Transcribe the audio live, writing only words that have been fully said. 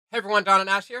Hey everyone, Don and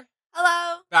Ash here,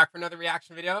 Hello. back for another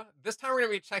reaction video. This time we're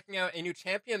going to be checking out a new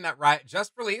champion that Riot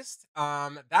just released.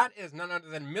 That is none other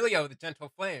than Milio The Gentle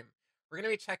Flame. We're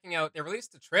going to be checking out, they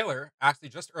released a trailer, actually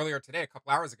just earlier today, a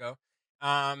couple hours ago.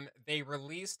 They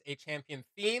released a champion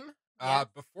theme Yes.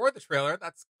 before the trailer.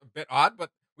 That's a bit odd, but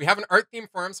we have an art theme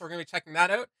for him, so we're going to be checking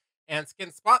that out. And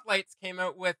Skin Spotlights came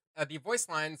out with the voice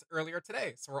lines earlier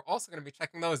today, so we're also going to be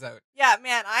checking those out. Yeah,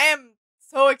 man, I am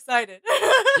so excited.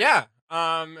 Yeah.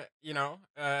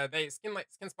 They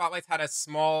Skin Spotlights had a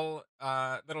small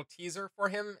little teaser for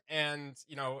him, and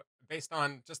based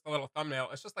on just the little thumbnail,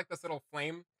 it's just like this little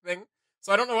flame thing.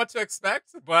 So I don't know what to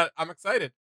expect, but I'm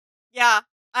excited. Yeah,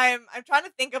 I'm trying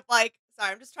to think of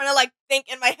I'm just trying to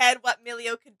think in my head what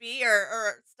Milio could be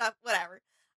or stuff, whatever.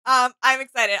 I'm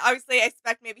excited. Obviously, I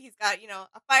expect maybe he's got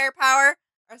a firepower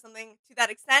or something to that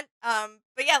extent.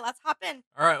 But yeah, let's hop in.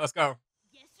 All right, let's go.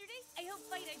 Yesterday, I helped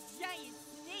fight a giant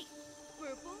snake.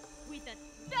 Purple with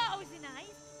 1,000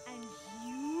 eyes and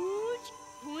huge,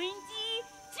 pointy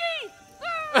teeth.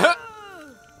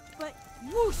 But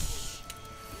whoosh!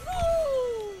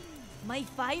 Woo! My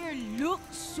fire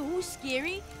looked so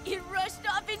scary, it rushed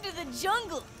off into the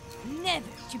jungle, never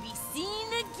to be seen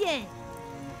again.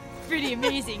 Pretty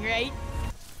amazing, right?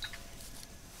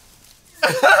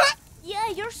 Yeah,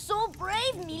 you're so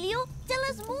brave, Milio. Tell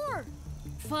us more.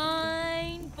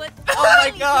 Fine, but Oh my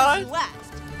only 'cause God. you asked.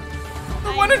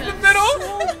 The one in the I've done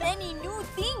middle. So many new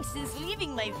things since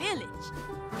leaving my village.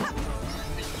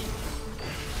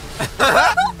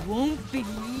 You won't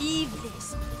believe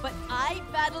this, but I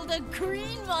battled a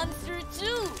green monster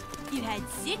too. It had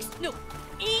 8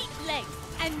 legs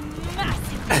and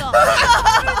massive claws,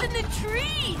 taller than the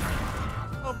trees.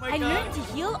 Oh my I god. learned to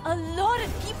heal a lot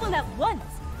of people at once,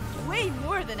 way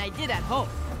more than I did at home.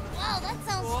 Wow, that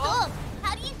sounds Cool. tough.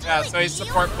 How do you do Yeah, it, so he's Milio?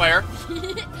 support player.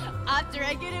 After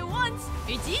I get it once,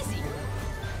 it's easy.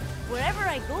 Wherever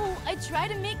I go, I try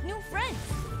to make new friends.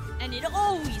 And it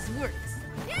always works.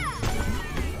 Yeah.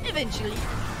 Eventually.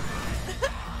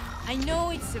 I know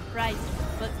it's surprising,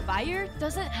 but fire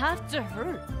doesn't have to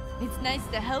hurt. It's nice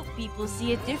to help people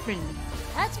see it differently.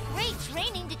 That's great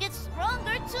training to get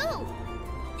stronger too.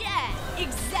 Yeah,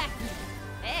 exactly.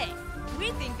 Hey,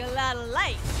 we think a lot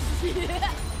alike.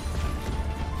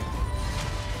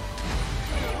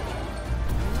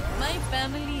 My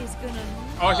family is gonna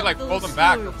Oh, he love pulled those him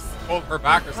back, or stories. pulled her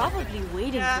back or something. Probably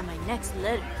waiting Yeah. for my next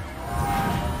letter.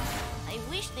 I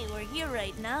wish they were here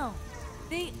right now.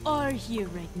 They are here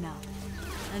right now.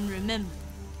 And remember,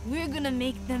 we're gonna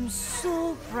make them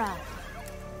so proud.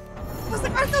 Was the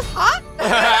art so hot?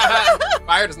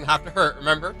 Fire doesn't have to hurt,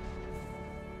 remember?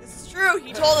 This is true.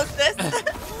 He told us this.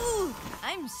 Ooh,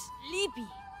 I'm sleepy.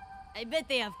 I bet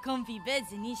they have comfy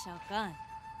beds in Ishakan.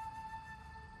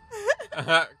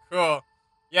 Cool.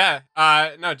 Yeah,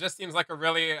 no, just seems like a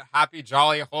really happy,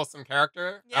 jolly, wholesome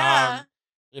character. Yeah.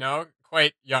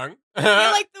 Quite young. I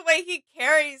feel like the way he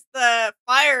carries the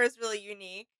fire is really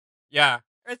unique. Yeah,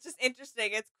 Or it's just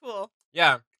interesting. It's cool.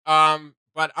 yeah.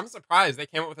 But I'm surprised they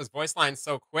came up with his voice line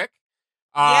so quick.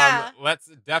 Yeah. Let's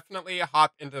definitely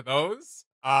hop into those.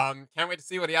 Can't wait to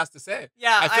see what he has to say.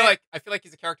 Yeah. I feel like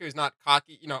he's a character who's not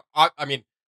cocky.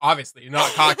 Obviously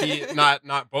not cocky,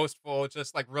 not boastful.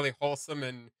 Just like really wholesome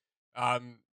and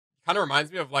kind of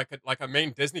reminds me of like a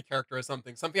main Disney character or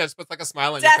something. Something that just puts like a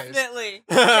smile on your face. Definitely.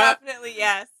 Definitely,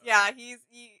 yes. Yeah,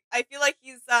 I feel like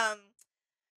he's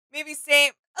maybe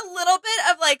a little bit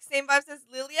of same vibes as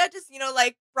Lilia, just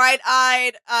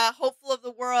bright-eyed, hopeful of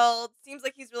the world. Seems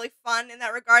like he's really fun in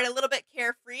that regard, a little bit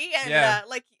carefree, and Yeah.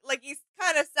 like he's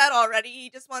kind of said already, he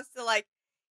just wants to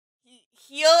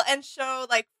heal and show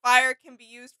fire can be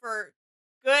used for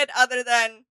good other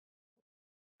than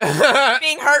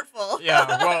being hurtful. Yeah,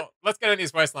 well, let's get into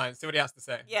these voice lines, see what he has to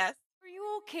say. Yes. Are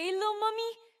you okay, little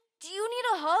mummy? Do you need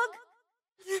a hug?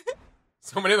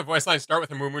 So many of the voice lines start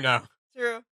with a moo now.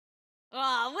 True.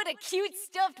 Aw, what a cute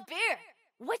stuffed bear.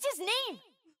 What's his name?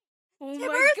 Oh my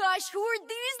Tibbers? gosh, who are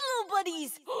these little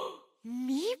buddies?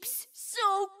 Meeps?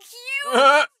 So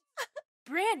cute!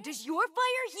 Bran, does your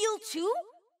fire heal too?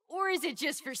 Or is it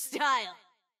just for style?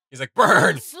 He's like,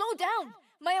 burn! Slow down.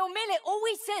 My omele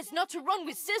always says not to run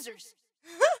with scissors.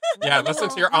 Yeah, listen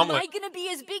to your Am omelet. I gonna be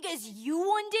as big as you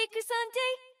one day, Cassante?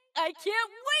 I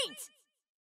can't wait!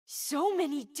 So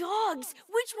many dogs.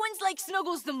 Which one's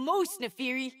Snuggles the most,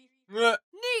 Nefiri?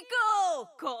 Nico!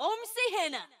 Koom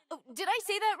Sehena. Oh, did I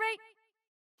say that right?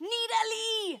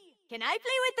 Nidali! Can I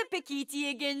play with the Pikiti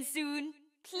again soon?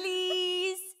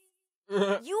 Please?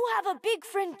 You have a big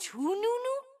friend too,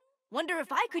 Nunu? Wonder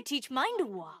if I could teach mine to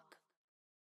walk.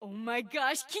 Oh my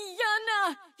gosh,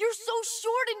 Kiana! You're so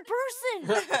short in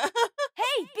person!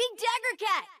 Hey, Big Dagger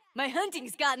Cat! My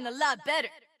hunting's gotten a lot better.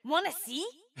 Wanna see?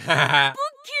 Book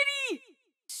kitty!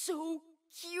 So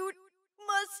cute.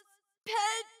 Must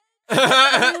pet.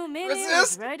 Oh, maybe I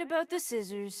was right about the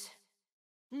scissors.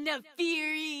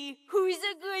 Nefiri, who's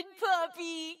a good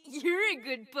puppy? You're a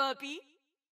good puppy.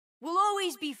 We'll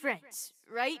always be friends,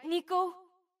 right, Nico?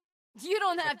 You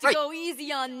don't have to go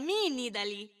easy on me,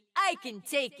 Nidalee. I can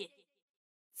take it.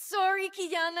 Sorry,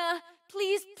 Kiana.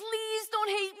 Please, please don't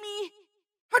hate me.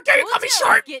 How dare you call me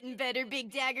short? Getting better,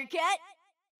 Big Dagger Cat.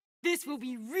 This will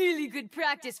be really good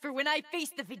practice for when I face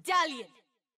the Vidalian.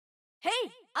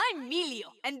 Hey, I'm Milio,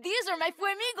 and these are my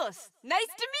Fuemigos. Nice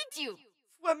to meet you.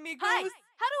 Fuemigos. Hi, how do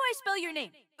I spell your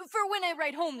name? For when I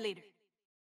write home later.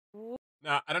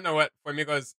 No, I don't know what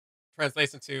Fuemigos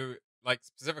translates into, like,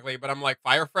 specifically, but I'm like,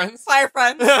 fire friends? Fire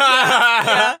friends.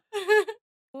 Yeah.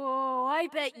 Whoa, I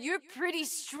bet you're pretty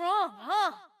strong,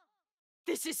 huh?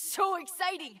 This is so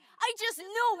exciting. I just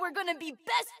know we're gonna be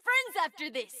best friends after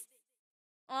this.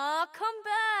 Aw, come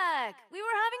back. We were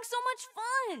having so much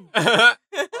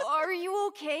fun. Are you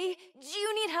okay? Do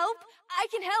you need help? I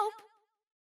can help.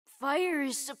 Fire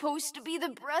is supposed to be the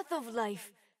breath of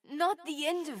life, not the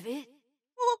end of it.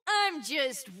 I'm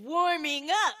just warming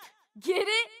up. Get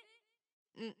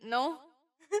it? No?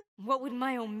 What would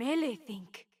my Omele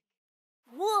think?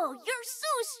 Whoa, you're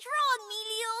so strong,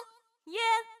 Milio.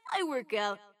 Yeah, I work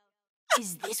out.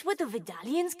 Is this what the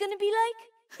Vidalian's gonna be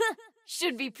like?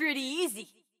 Should be pretty easy.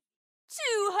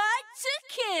 Too hot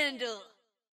to handle.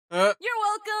 You're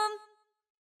welcome.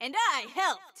 And I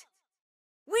helped.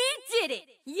 We did it.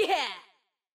 Yeah.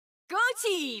 Go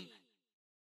team.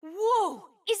 Whoa,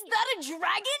 is that a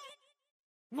dragon?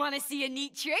 Wanna see a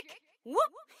neat trick? Whoop.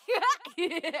 I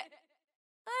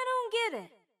don't get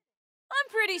it. I'm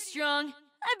pretty strong.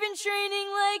 I've been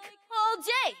training, like, all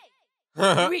day.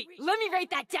 Wait, let me write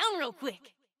that down real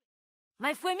quick.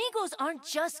 My Fuemigos aren't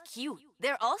just cute.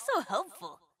 They're also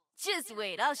helpful. Just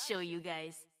wait, I'll show you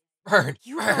guys.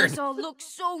 You guys all look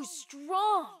so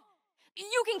strong.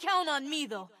 You can count on me,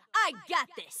 though. I got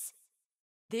this.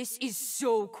 This is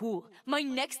so cool. My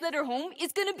next letter home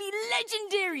is gonna be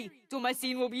legendary.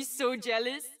 Tomasin will be so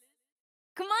jealous.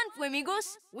 Come on,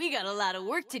 Fuemigos. We got a lot of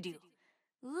work to do.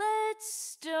 Let's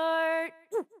start...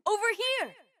 Ooh, over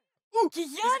here! Ooh,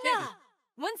 Kiana!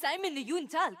 Once I'm in the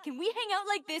Yuntal, can we hang out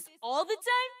like this all the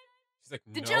time? She's like,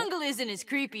 no. The jungle isn't as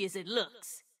creepy as it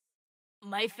looks.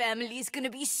 My family's gonna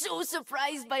be so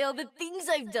surprised by all the things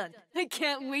I've done. I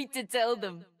can't wait to tell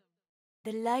them.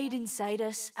 The light inside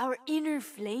us, our inner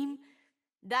flame,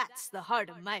 that's the heart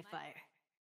of my fire.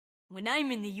 When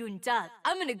I'm in the Yuntal,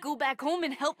 I'm gonna go back home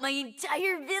and help my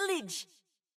entire village.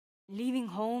 Leaving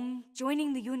home,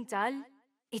 joining the Yuntal,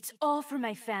 it's all for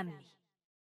my family.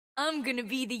 I'm gonna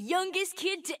be the youngest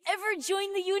kid to ever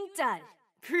join the Yuntal.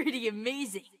 Pretty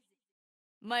amazing.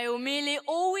 My Omele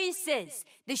always says,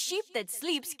 the sheep that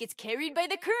sleeps gets carried by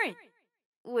the current.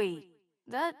 Wait,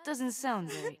 that doesn't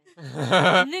sound right.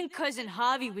 And then Cousin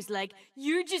Javi was like,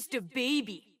 you're just a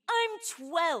baby. I'm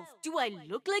 12. Do I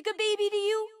look like a baby to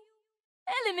you?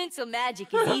 Elemental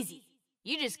magic is easy.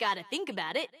 You just gotta think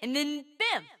about it, and then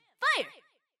bam! Fire!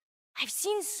 I've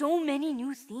seen so many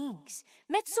new things,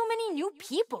 met so many new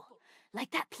people,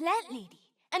 like that plant lady,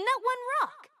 and that one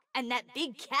rock, and that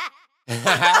big cat.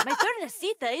 My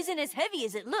Tornasita isn't as heavy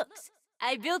as it looks.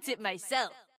 I built it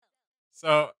myself.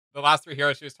 So, the last three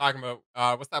heroes she was talking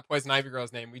about, what's that Poison Ivy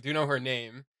girl's name? We do know her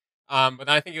name. But then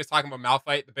I think he was talking about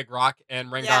Malphite, the big rock, and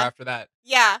Rengar after that.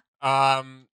 Yeah.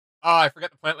 I forget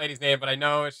the plant lady's name, but I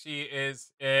know she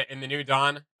is in the New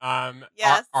Dawn.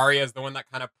 Yes. Arya is the one that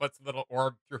kind of puts a little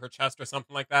orb through her chest or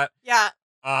something like that. Yeah.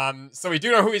 So we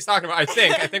do know who he's talking about, I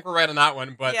think. I think we're right on that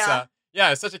one. But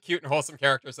yeah, it's such a cute and wholesome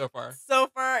character so far. So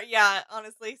far, yeah,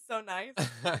 honestly, so nice.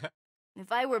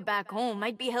 If I were back home,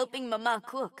 I'd be helping Mama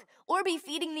cook, or be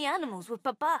feeding the animals with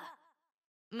Papa.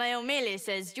 My Omele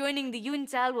says joining the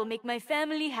Yuntal will make my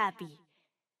family happy.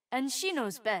 And she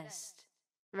knows best,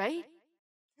 right?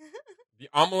 The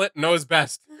omelet knows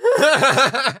best.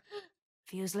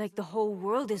 Feels like the whole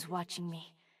world is watching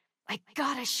me. I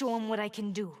gotta show him what I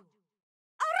can do.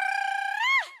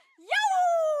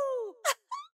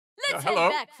 Let's head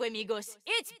back, Fuemigos.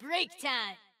 It's break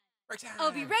time.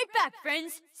 I'll be right back,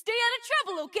 friends. Stay out of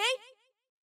trouble, okay?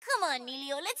 Come on,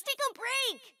 Milio, let's take a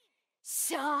break.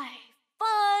 Sigh.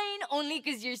 Fine, only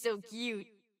 'cause you're so cute.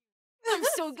 I'm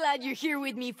so glad you're here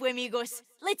with me, Fuemigos.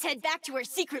 Let's head back to our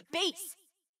secret base.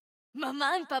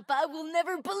 Mama and Papa will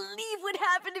never believe what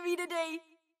happened to me today.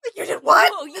 You did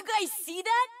what? Whoa, you guys see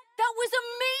that? That was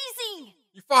amazing!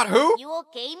 You fought who? You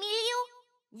okay, Milio?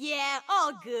 Yeah,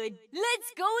 all good.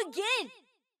 Let's go again.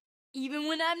 Even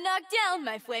when I'm knocked down,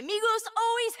 my Fuemigos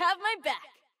always have my back.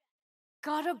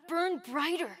 Gotta burn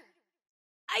brighter.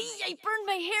 I burned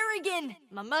my hair again.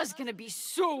 Mama's gonna be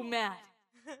so mad.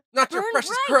 Not your Burn precious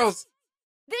bright. curls.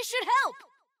 This should help.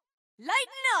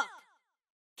 Lighten up.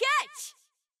 Catch.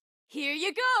 Here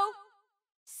you go.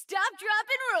 Stop, drop,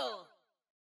 and roll.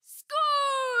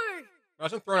 Score!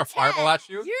 Imagine throwing a fireball at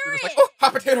you. You're You're just like, it. oh,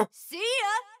 hot potato. See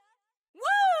ya.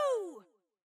 Woo!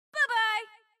 Bye-bye.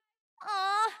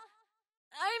 Aw,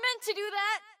 I meant to do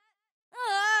that.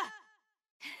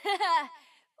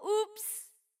 Oops.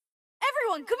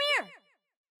 Everyone, come here.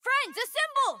 Friends,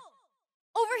 assemble.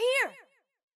 Over here.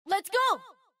 Let's go.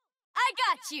 I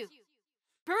got you.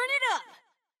 Burn it up.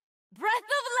 Breath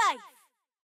of life.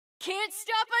 Can't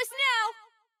stop us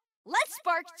now. Let's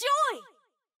spark joy.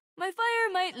 My fire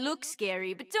might look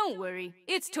scary, but don't worry.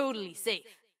 It's totally safe.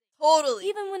 Totally.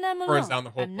 Even when I'm alone, Burns down the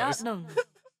whole I'm not place. lonely.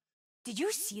 Did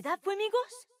you see that,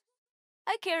 Fuemigos?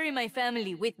 I carry my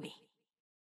family with me.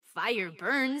 Fire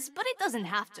burns, but it doesn't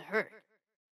have to hurt.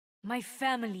 My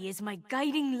family is my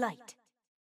guiding light.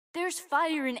 There's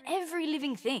fire in every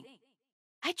living thing.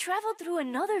 I traveled through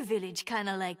another village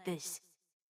kinda like this.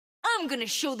 I'm gonna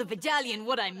show the Vidalian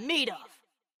what I'm made of.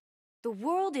 The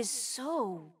world is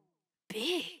so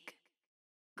big.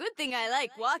 Good thing I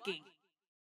like walking.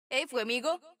 Hey,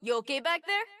 Fuemigo, you okay back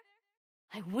there?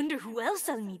 I wonder who else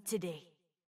I'll meet today.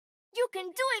 You can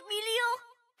do it,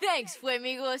 Milio! Thanks,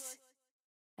 Fuemigos.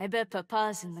 I bet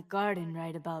Papa's in the garden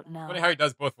right about now. Funny how he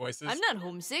does both voices. I'm not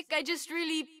homesick, I just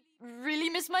really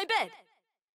miss my bed.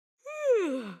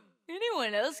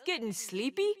 Anyone else getting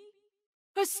sleepy?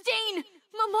 Stain!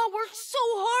 Mama worked so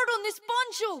hard on this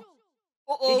poncho!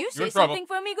 Uh-oh. Did you You're say in trouble. something,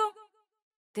 Fuemigo?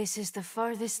 This is the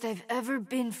farthest I've ever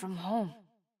been from home.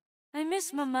 I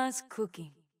miss Mama's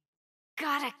cooking.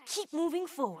 Gotta keep moving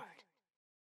forward.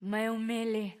 My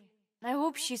Omele, I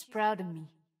hope she's proud of me.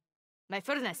 My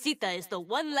Fernacita is the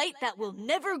one light that will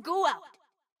never go out.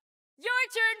 Your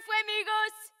turn,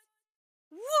 Fuemigos!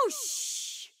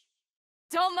 Whoosh!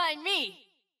 Don't mind me.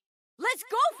 Let's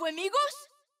go, Fuemigos!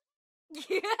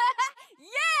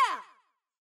 Yeah!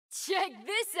 Check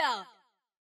this out.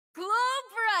 Glow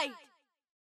bright.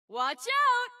 Watch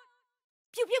out.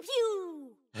 Pew, pew,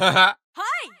 pew. Hi!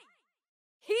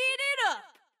 Heat it up!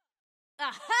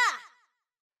 Aha!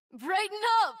 Brighten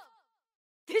up!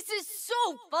 This is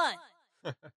so fun!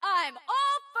 I'm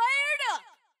all fired up!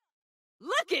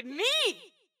 Look at me!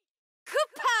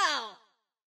 Kapow!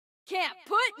 Can't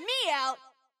put me out!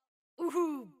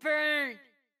 Ooh, burn!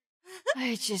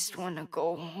 I just want to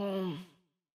go home.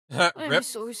 I'm Rip.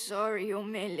 so sorry,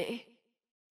 Omele.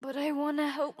 But I want to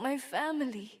help my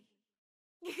family.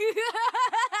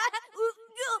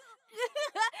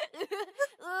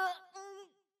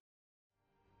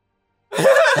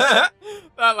 That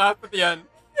laugh at the end.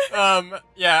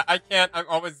 Yeah, I can't.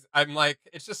 I'm like,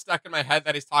 it's just stuck in my head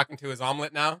that he's talking to his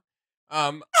omelet now.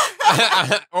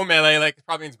 Omele, like, it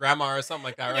probably means grandma or something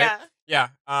like that, right? Yeah.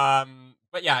 Yeah.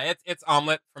 But yeah, it's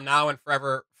omelet from now and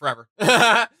forever.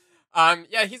 Yeah,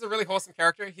 he's a really wholesome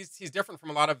character. He's different from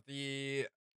a lot of the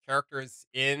characters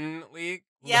in League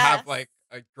who have Yes. like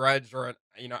a grudge or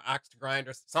axe to grind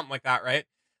or something like that, right?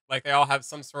 Like they all have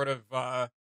some sort of I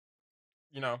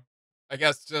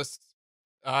guess just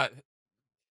they're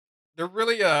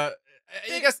really I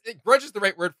guess grudge is the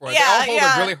right word for it. They all Yeah, hold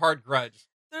yeah. a really hard grudge.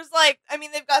 There's like, I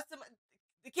mean, they've got some.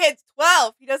 The kid's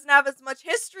 12. He doesn't have as much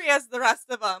history as the rest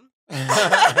of them.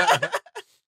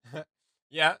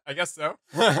 Yeah, I guess so.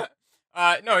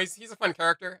 No, he's a fun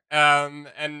character.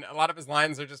 And a lot of his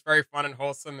lines are just very fun and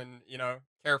wholesome and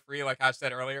carefree, like Ash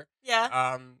said earlier.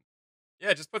 Yeah. Yeah,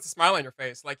 it just puts a smile on your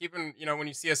face. Like even when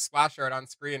you see a splash art on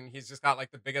screen, he's just got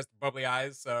like the biggest bubbly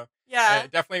eyes. So Yeah.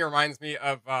 it definitely reminds me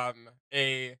of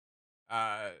a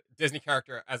Disney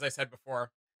character, as I said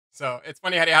before. So it's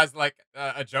funny how he has like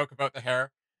a joke about the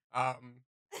hair.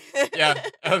 Yeah,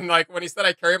 and like when he said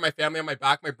I carry my family on my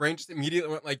back, my brain just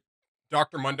immediately went like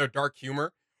Dr. Mundo dark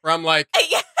humor, where I'm like,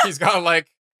 Yeah. he's got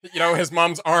like his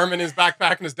mom's arm in his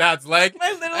backpack and his dad's leg, My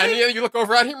and literally, you look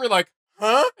over at him, you're like,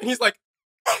 huh? And he's like,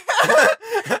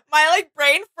 my like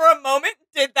brain for a moment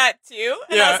did that too,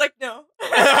 and I Yeah. was like, no.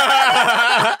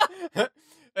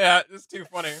 Yeah, it's too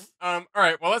funny. All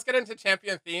right, well, let's get into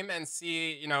champion theme and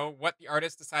see, what the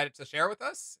artist decided to share with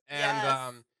us,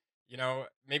 and Yes.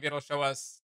 maybe it'll show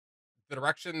us the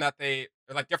direction that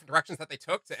or like different directions that they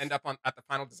took to end up at the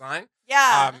final design.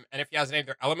 Yeah. And if he has any of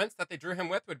their elements that they drew him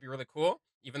with, would be really cool,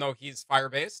 even though he's fire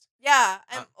based. Yeah,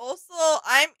 and also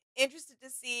I'm interested to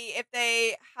see if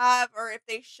they have or if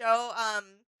they show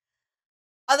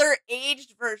other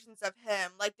aged versions of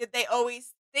him. Like, did they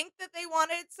always think that they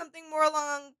wanted something more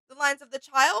along the lines of the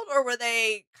child, or were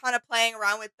they kind of playing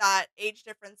around with that age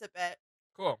difference a bit?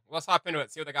 Cool. Well, let's hop into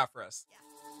it. See what they got for us. Yeah.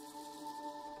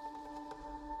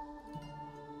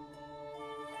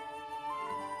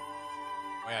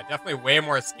 Oh yeah, definitely way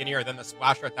more skinnier than the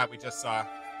splash art that we just saw.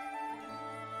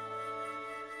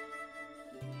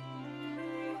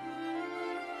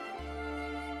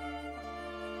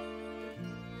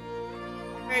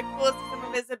 Very cool to see some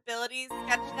of his abilities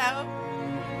sketched out.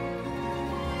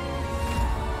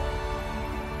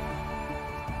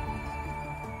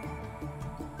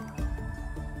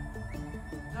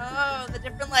 Oh, the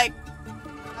different I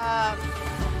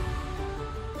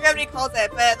forget what he calls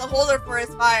it, but the holder for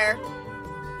his fire.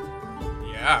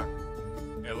 Yeah.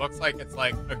 It looks like it's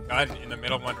like a gun in the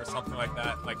middle one or something like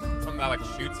that. Like something that like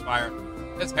shoots fire.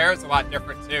 His hair is a lot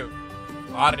different too.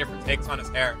 A lot of different takes on his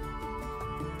hair.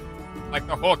 Like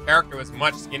the whole character was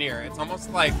much skinnier. It's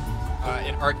almost like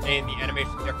in Arcane, the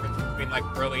animation difference between like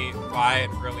early Fly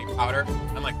and early Powder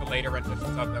and like the later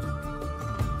renditions of them.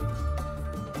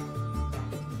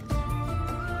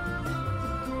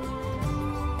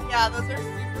 Yeah, those are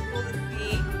super cool to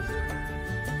see.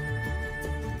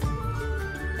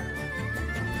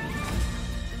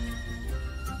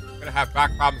 Gonna have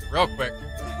back problems real quick.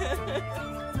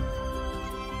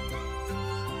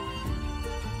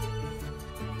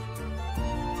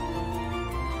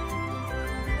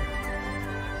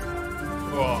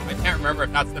 Cool. I can't remember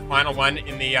if that's the final one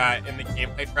in the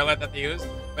gameplay trailer that they used,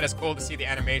 but it's cool to see the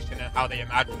animation and how they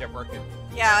imagined it working.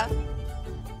 Yeah.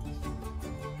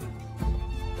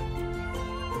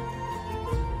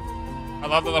 I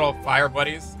love the little fire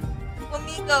buddies.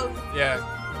 Flamingos. Yeah.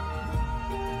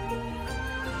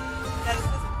 Yeah, this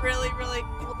is really, really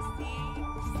cool to see.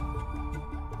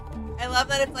 I love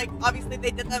that it's like, obviously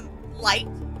they did them light,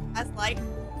 as light.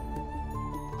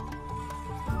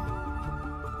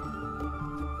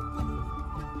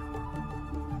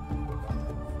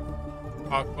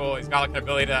 Oh, cool. He's got like an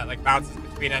ability that like bounces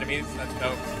between enemies. That's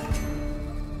dope.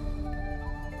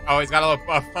 Oh, he's got a little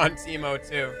buff on Teemo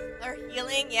too. Or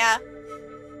healing, yeah.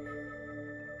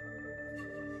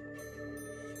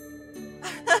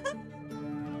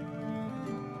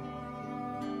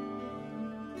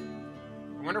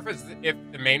 I wonder if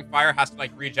the main fire has to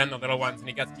like regen the little ones and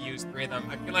he gets to use 3 of them.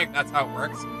 I feel like that's how it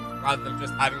works, rather than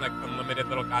just having like unlimited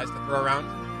little guys to throw around.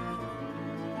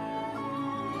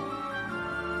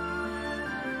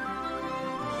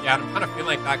 Yeah, and I'm kind of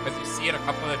feeling like that because you see in a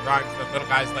couple of the drawings the little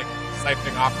guys like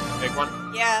siphoning off from the big one.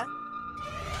 Yeah.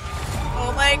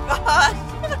 Oh my gosh.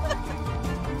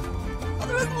 Oh,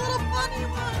 there was a little funny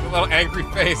one. A little angry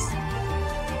face.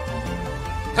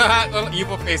 Little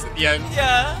evil face at the end.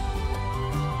 Yeah.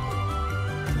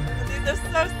 These are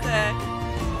so sick.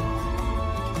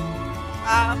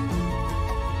 Wow.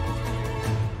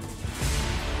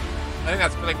 I think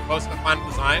that's really close to the final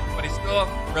design, but he's still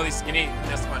really skinny in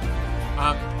this one.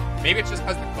 Maybe it's just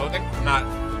because the clothing, not,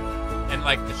 and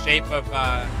like the shape of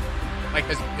like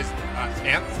his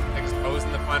stance, like his pose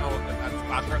in the final, that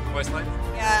splash art, the voice lines.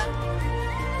 Yeah.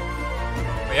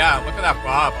 But yeah, look at that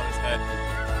bob on his head.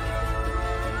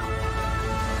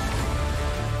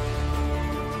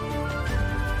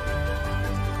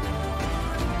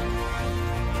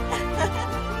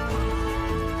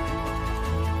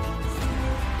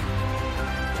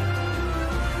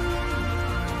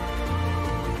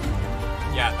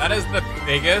 Yeah, that is the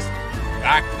biggest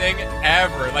back thing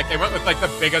ever. Like they went with like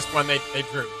the biggest one they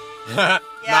drew. Not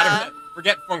even,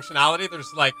 forget functionality, they're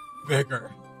just like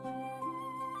bigger.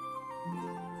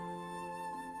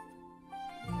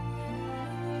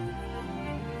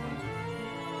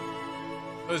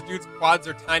 Those dudes' quads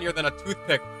are tinier than a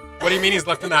toothpick. What do you mean he's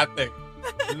lifting that thing?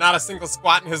 Not a single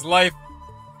squat in his life.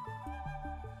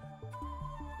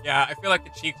 Yeah, I feel like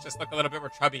the cheeks just look a little bit more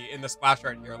chubby in the splash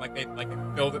art here. Like they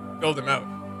build him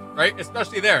out, right?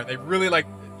 Especially there, they really like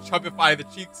chubify the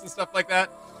cheeks and stuff like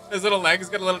that. His little legs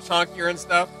get a little chunkier and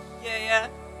stuff. Yeah.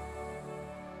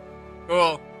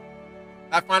 Cool.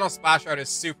 That final splash art is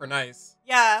super nice.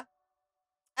 Yeah.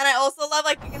 And I also love,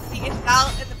 like, you can see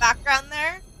Ishal in the background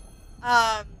there.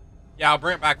 Yeah, I'll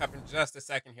bring it back up in just a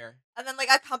second here. And then, like,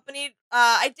 accompanied,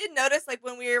 I did notice, like,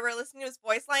 when we were listening to his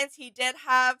voice lines, he did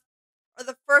have, or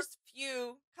the first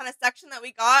few kind of section that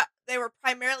we got, they were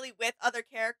primarily with other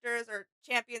characters or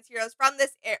champions, heroes from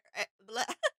this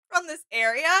from this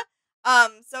area.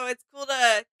 So it's cool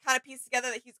to kind of piece together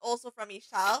that he's also from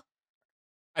Ishal.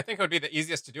 I think it would be the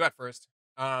easiest to do at first.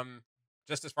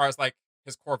 Just as far as like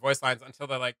his core voice lines until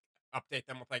they like update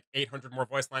them with like 800 more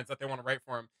voice lines that they want to write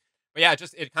for him. But yeah,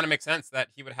 it kind of makes sense that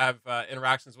he would have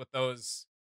interactions with those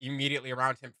immediately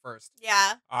around him first.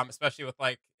 Yeah. Especially with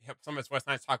like some of his voice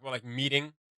lines talk about like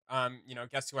meeting,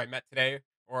 guess who I met today,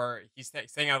 or he's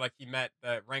saying how like he met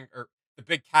the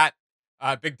big cat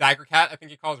Big Dagger Cat, I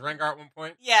think he calls Rengar at one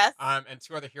point. Yes. And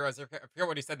 2 other heroes. I forget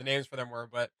what he said the names for them were,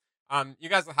 but you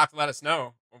guys will have to let us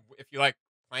know if you like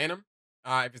playing him.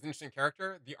 If he's an interesting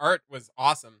character. The art was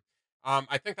awesome.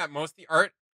 I think that most of the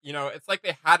art, it's like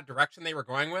they had a direction they were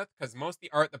going with, because most of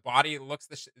the art, the body looks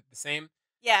the same.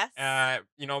 Yes. A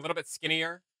little bit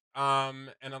skinnier.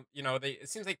 It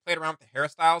seems like they played around with the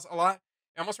hairstyles a lot.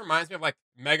 It almost reminds me of like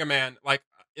Mega Man, like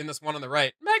in this one on the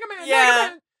right. Mega Man,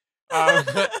 Yeah.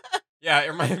 Mega Man. Yeah,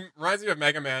 it reminds me of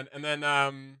Mega Man, and then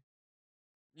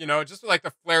just with like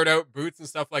the flared out boots and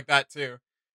stuff like that too.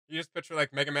 You just picture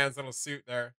like Mega Man's little suit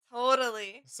there.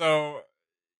 Totally. So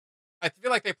I feel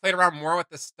like they played around more with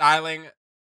the styling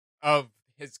of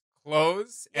his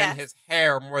clothes and his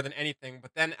hair more than anything.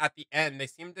 But then at the end, they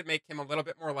seemed to make him a little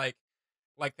bit more like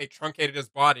they truncated his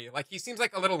body. Like he seems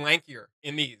like a little lankier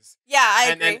in these. Yeah,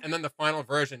 I agree. And then the final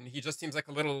version, he just seems like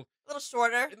a little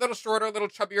shorter, a little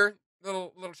chubbier,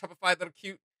 little chubbified, little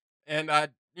cute, and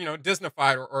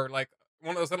Disneyfied or like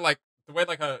one of those little like the way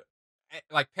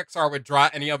like Pixar would draw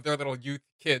any of their little youth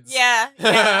kids.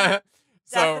 Yeah.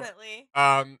 So, definitely.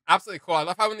 Absolutely cool. I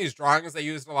love how in these drawings they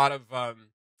used a lot of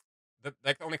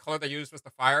the only color they used was the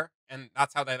fire, and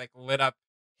that's how they like lit up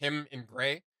him in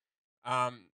gray.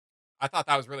 I thought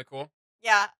that was really cool.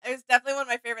 Yeah, it was definitely one of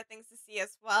my favorite things to see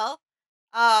as well.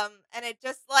 And it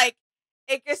just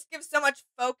gives so much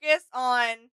focus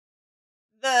on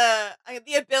the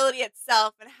ability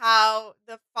itself and how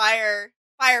the fire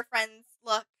friends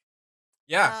look.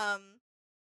 Yeah.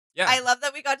 Yeah. I love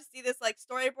that we got to see this like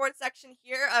storyboard section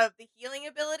here of the healing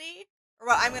ability, or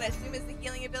what I'm gonna assume is the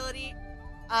healing ability,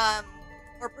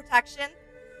 or protection.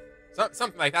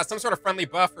 Something like that, some sort of friendly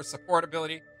buff or support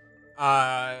ability.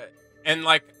 And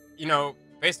like,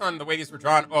 based on the way these were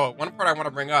drawn, one part I want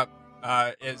to bring up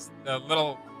is the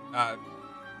little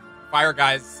fire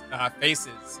guys'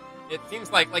 faces. It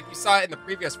seems like you saw it in the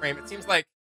previous frame, it seems like,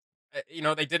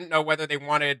 they didn't know whether they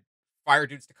wanted fire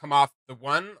dudes to come off the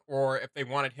one, or if they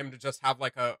wanted him to just have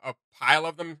like a pile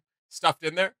of them stuffed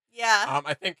in there. Yeah.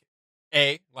 I think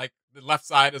like the left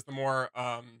side is the more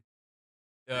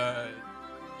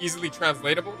easily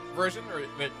translatable version, or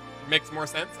it makes more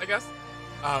sense, I guess.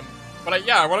 But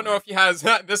I want to know if he has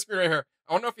this screen right here.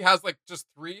 I want to know if he has like just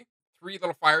three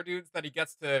little fire dudes that he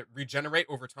gets to regenerate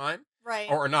over time, right?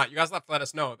 Or not. You guys will have to let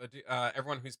us know.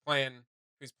 Everyone who's playing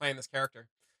this character.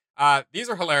 These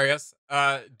are hilarious.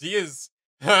 D is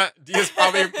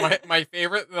probably my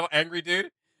favorite little angry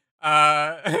dude.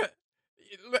 A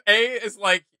is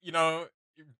like,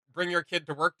 bring your kid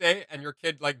to work day, and your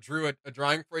kid like drew a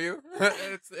drawing for you.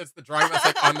 it's the drawing that's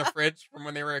like on the fridge from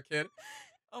when they were a kid.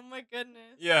 Oh my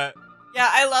goodness. Yeah. Yeah,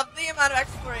 I love the amount of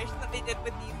exploration that they did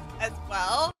with these as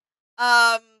well.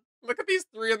 Look at these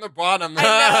 3 in the bottom. I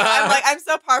know. I'm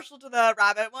so partial to the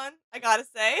rabbit one, I gotta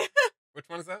say. Which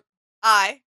one is that?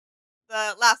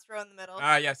 The last row in the middle.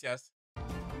 Yes.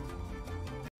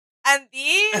 And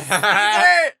these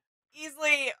are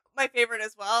easily my favorite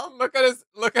as well. Look at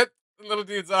the little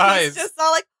dude's eyes. He's just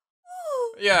all like,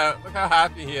 ooh. Yeah, look how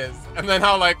happy he is. And then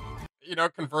how like,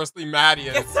 conversely mad he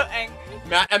is. Gets so angry.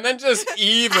 And then just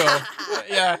evil.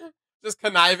 Yeah, just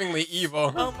connivingly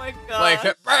evil. Oh my god. Like,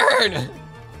 burn!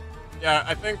 Yeah,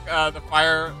 I think the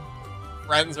fire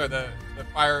friends are the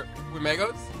fire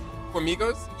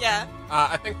Quamigos. Yeah.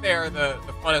 I think they are the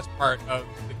funnest part of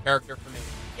the character for me.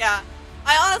 Yeah.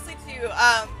 I honestly too,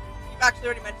 you've actually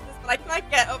already mentioned this, but I cannot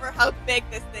get over how big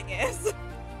this thing is.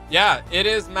 Yeah, it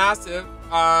is massive.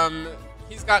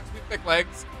 He's got 2 thick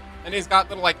legs, and he's got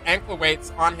little like ankle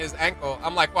weights on his ankle.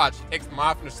 I'm like, watch, he takes them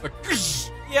off and it's like,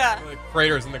 yeah, like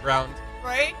craters in the ground.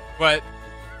 Right? But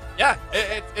yeah,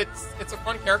 it's a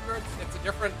fun character. It's a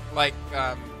different like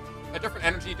a different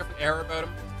energy, different air about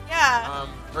him. Yeah.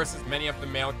 Versus many of the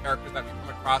male characters that we come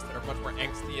across that are much more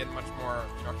angsty and much more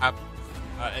have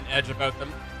an edge about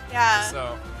them. Yeah.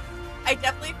 So I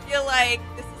definitely feel like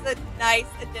this is a nice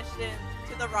addition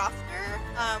to the roster,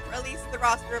 or at least the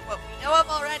roster of what we know of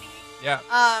already. Yeah.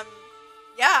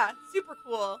 Yeah, super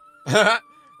cool.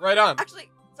 Right on. Actually,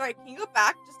 sorry, can you go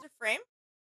back just a frame?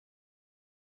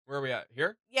 Where are we at?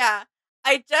 Here? Yeah.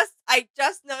 I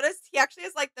just noticed he actually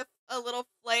has like a little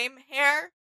flame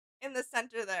hair in the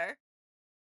center there.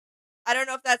 I don't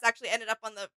know if that's actually ended up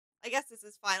on I guess this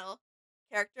is final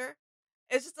character.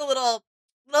 It's just a little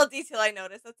detail I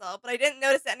noticed, that's all. But I didn't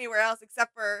notice it anywhere else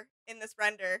except for in this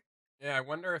render. Yeah, I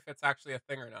wonder if it's actually a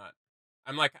thing or not.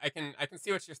 I'm like, I can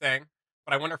see what you're saying,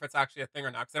 but I wonder if it's actually a thing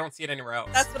or not, because I don't see it anywhere else.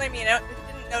 That's what I mean. I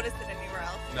didn't notice it anywhere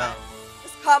else. No.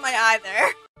 Just caught my eye there.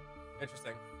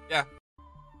 Interesting. Yeah.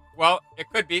 Well, it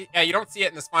could be. Yeah, you don't see it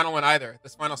in this final one either.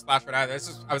 This final splash right either.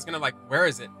 I was gonna like, where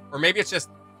is it? Or maybe it's just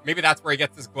Maybe that's where he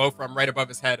gets his glow from, right above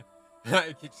his head.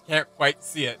 He just can't quite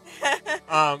see it.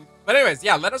 But anyways,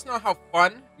 yeah, let us know how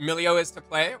fun Milio is to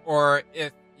play, or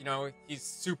if, you know, he's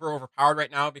super overpowered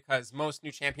right now, because most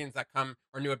new champions that come,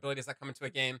 or new abilities that come into a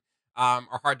game,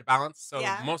 are hard to balance. So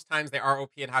Yeah. most times they are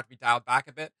OP and have to be dialed back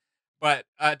a bit. But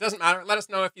it doesn't matter. Let us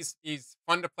know if he's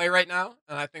fun to play right now,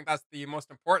 and I think that's the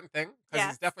most important thing, because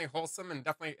Yes. he's definitely wholesome and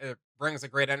definitely brings a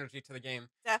great energy to the game.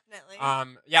 Definitely.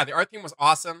 Yeah, the art theme was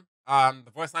awesome.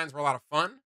 The voice lines were a lot of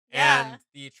fun, Yeah. and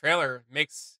the trailer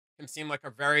makes him seem like a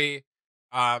very,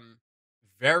 um,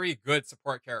 very good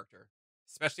support character,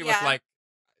 especially with Yeah. like,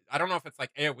 I don't know if it's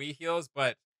like AOE heals,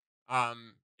 but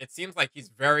it seems like he's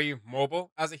very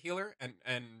mobile as a healer,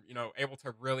 and you know, able to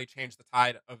really change the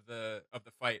tide of the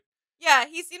fight. Yeah,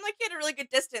 he seemed like he had a really good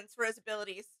distance for his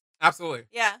abilities. Absolutely.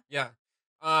 Yeah. Yeah.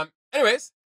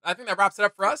 Anyways, I think that wraps it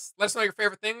up for us. Let us know your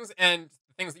favorite things and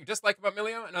the things that you dislike about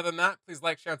Milio. And other than that, please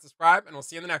like, share, and subscribe, and we'll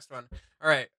see you in the next one. All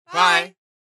right. Bye. Bye.